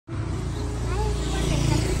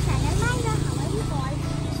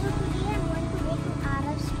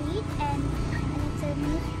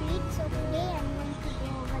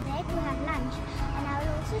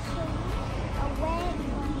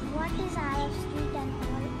street and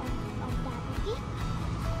all of that. Okay,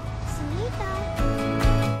 see you later.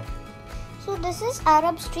 So this is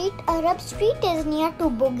Arab Street. Arab Street is near to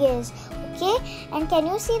Bugis. Okay, and can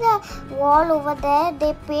you see the wall over there?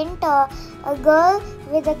 They paint a girl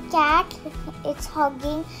with a cat. It's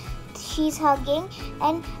hugging. She's hugging.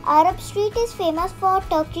 And Arab Street is famous for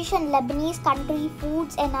Turkish and Lebanese country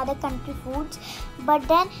foods and other country foods, but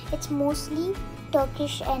then it's mostly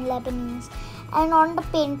Turkish and Lebanese. And on the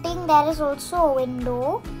painting there is also a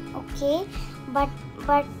window. Okay, but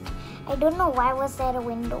I don't know why was there a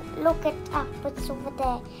window. Look it up, it's over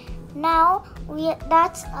there. Now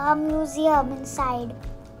that's a museum inside.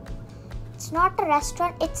 It's not a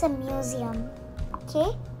restaurant, it's a museum.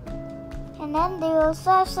 Okay, and then they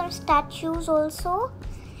also have some statues also,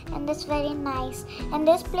 and it's very nice. And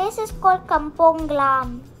this place is called Kampong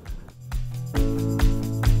Glam.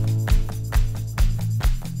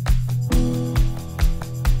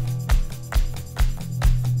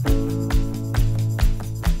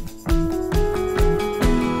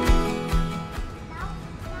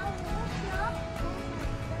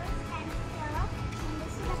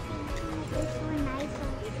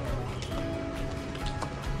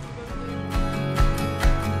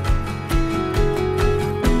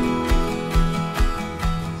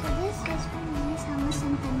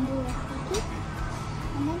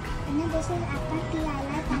 This is apple tea. I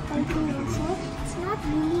like apple tea also. It's not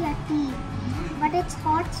really a tea, but it's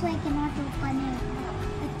hot, so I cannot open it.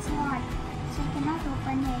 It's hot, so I cannot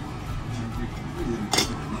open it.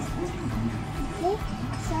 Okay,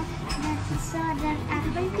 so the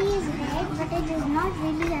apple tea is red, but it is not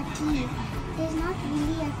really a tea. It is not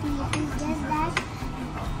really a tea. It is just that.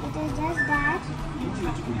 It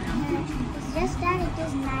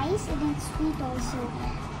is nice and it's sweet also.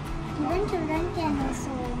 Even children can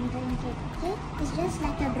also drink it, okay? It's just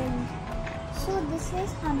like a drink. So this is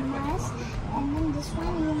hummus, and then this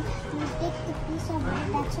one you take the piece of it,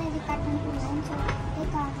 that's why we cut into lines. So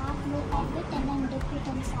take a half loaf of it and then dip it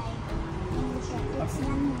inside. And it's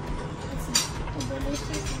yummy. It's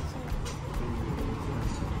delicious also.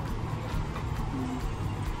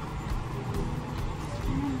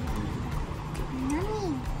 Yummy.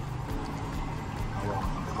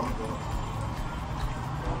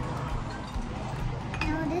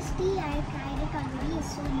 This tea, I tried it already,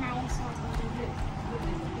 it's so nice already.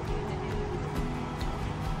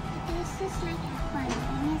 It tastes like apple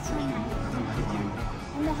and it's so nice.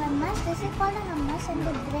 And the hummus, this is called a hummus, and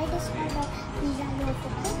the bread is called a pizza loaf,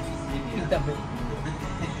 okay? Pita bread.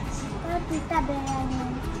 Or pita bread.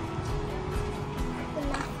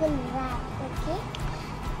 Falafel wrap, okay?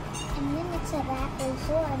 And then it's a wrap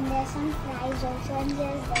also, and there's some fries also, and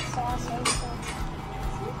there's the sauce also.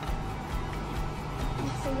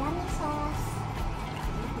 It's a yummy sauce.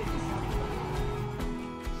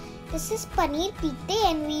 This is paneer pide,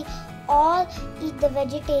 and we all eat the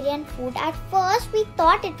vegetarian food. At first we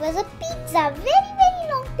thought it was a pizza, very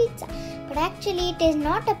long pizza, but actually it is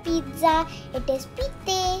not a pizza, it is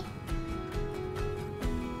pide.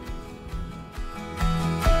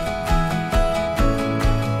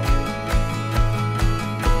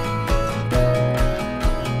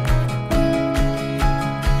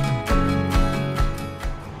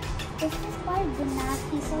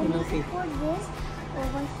 Gunafi. So we put this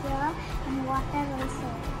over here and water also.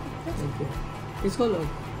 Okay. It's called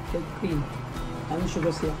cream and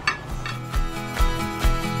sugar syrup.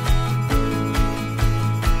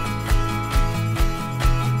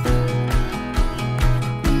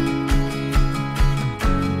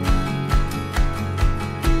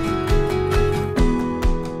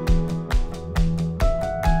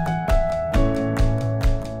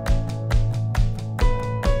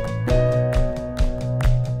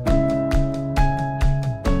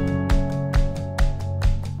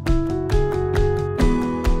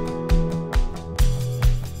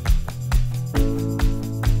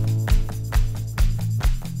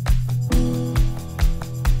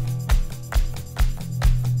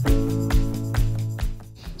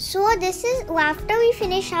 So this is after we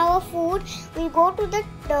finish our food, we go to the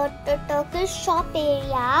Turkish shop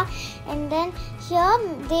area, and then here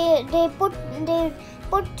they put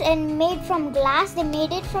and made from glass. They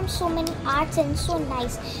made it from so many arts and so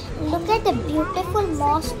nice. Look at the beautiful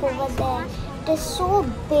mosque over there. It is so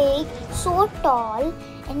big, so tall,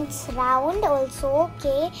 and it's round also.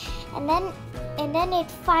 Okay, and then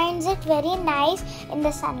it finds it very nice in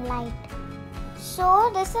the sunlight.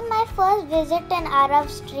 So this is my first visit in Arab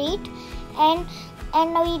Street, and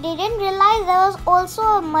we didn't realize there was also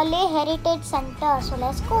a Malay HerItage Center. So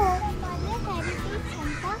let's go. The Malay HerItage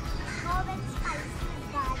Center, herb and spices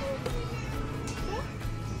garden. Okay.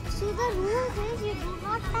 So the rule is you do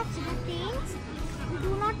not touch the things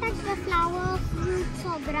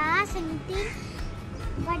brass, anything.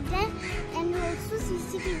 But then, and also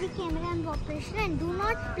CCTV camera in operation, and do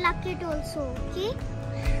not pluck it also, okay?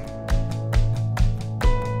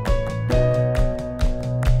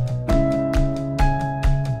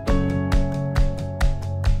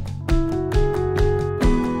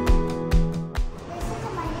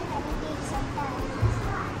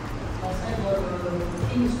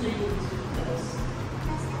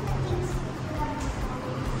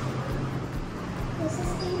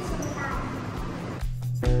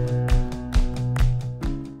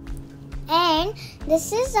 And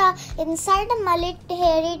this is inside the Malay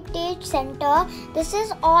HerItage Center. This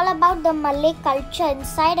is all about the Malay culture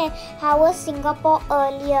inside how was Singapore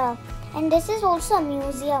earlier. And this is also a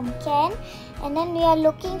museum, Ken. And then we are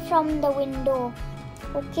looking from the window,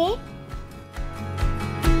 okay?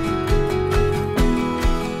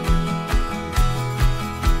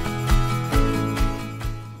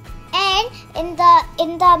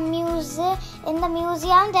 In the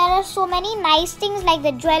museum there are so many nice things like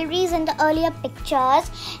the jewelries in the earlier pictures,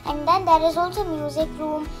 and then there is also music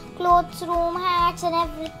room, clothes room, hats and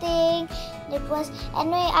everything.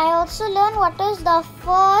 I also learned what is the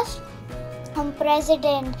first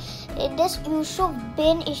president. It is Yusuf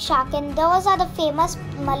bin Ishaq, and those are the famous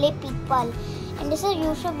Malay people. And this is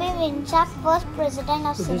Yusuf bin Ishaq, first president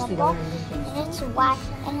of Singapore, and its wife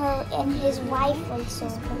and his wife also.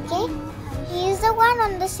 Okay, he is the one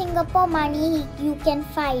on the Singapore money you can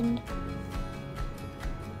find.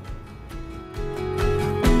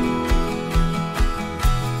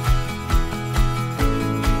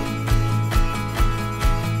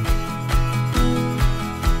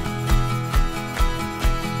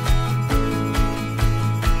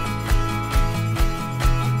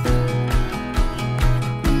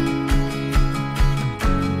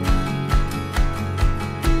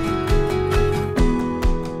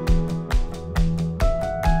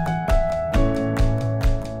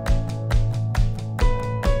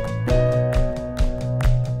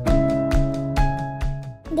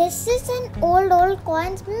 This is an old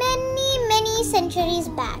coins many centuries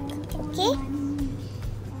back. Okay.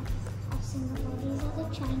 These are the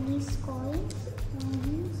Chinese coins.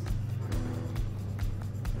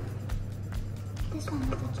 This one is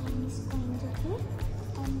the Chinese coins. Okay.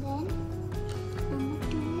 And then number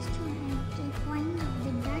 2 is the coin of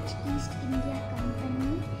the Dutch East India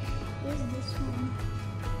Company is this one.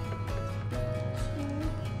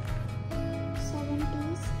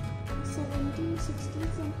 So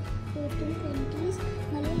 1760s and 1820s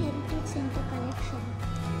Malay HerItage Center collection.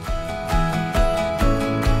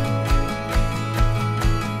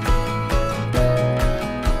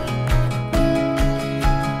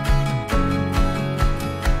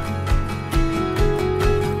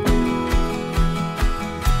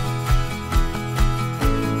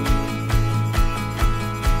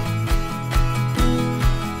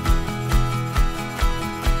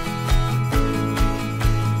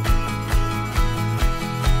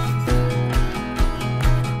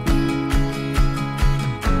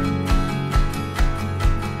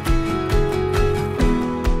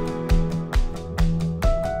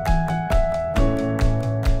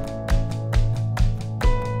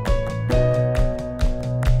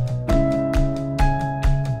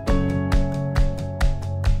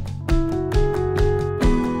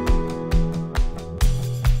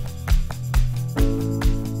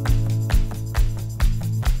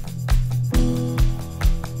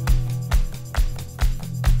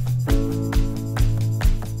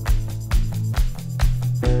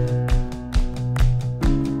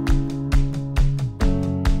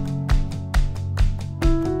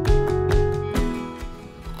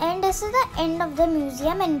 This is the end of the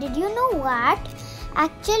museum, and did you know what?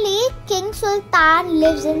 Actually, King Sultan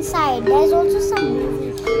lives inside. There's also some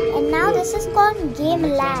movie. And now this is called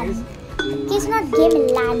Gamelan. Okay, it's not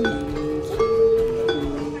Gamelan.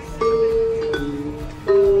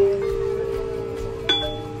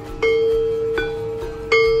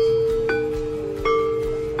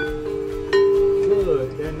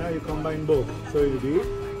 Good. Then now you combine both. So you do.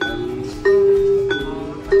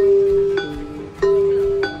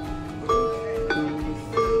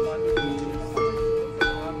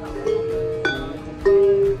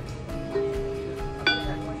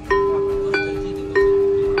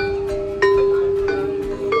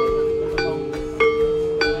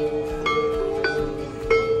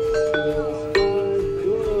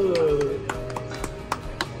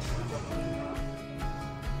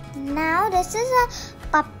 Now this is a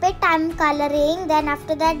puppet I'm coloring. Then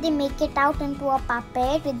after that they make it out into a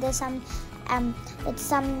puppet with some with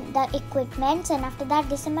some the equipments. And after that,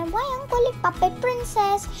 this is my wayang kulit puppet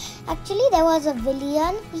princess. Actually, there was a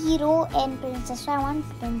villain, hero, and princess, so I want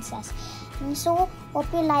princess. And so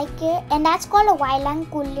hope you like it. And that's called a wayang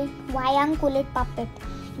kulit puppet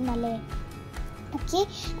in Malay. Okay,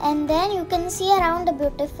 and then you can see around the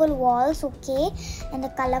beautiful walls, okay, and the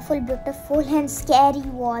colorful, beautiful and scary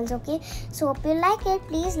walls, okay. So hope you like it.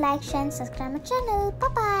 Please like, share and subscribe my channel. Bye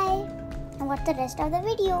bye, and watch the rest of the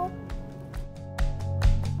video.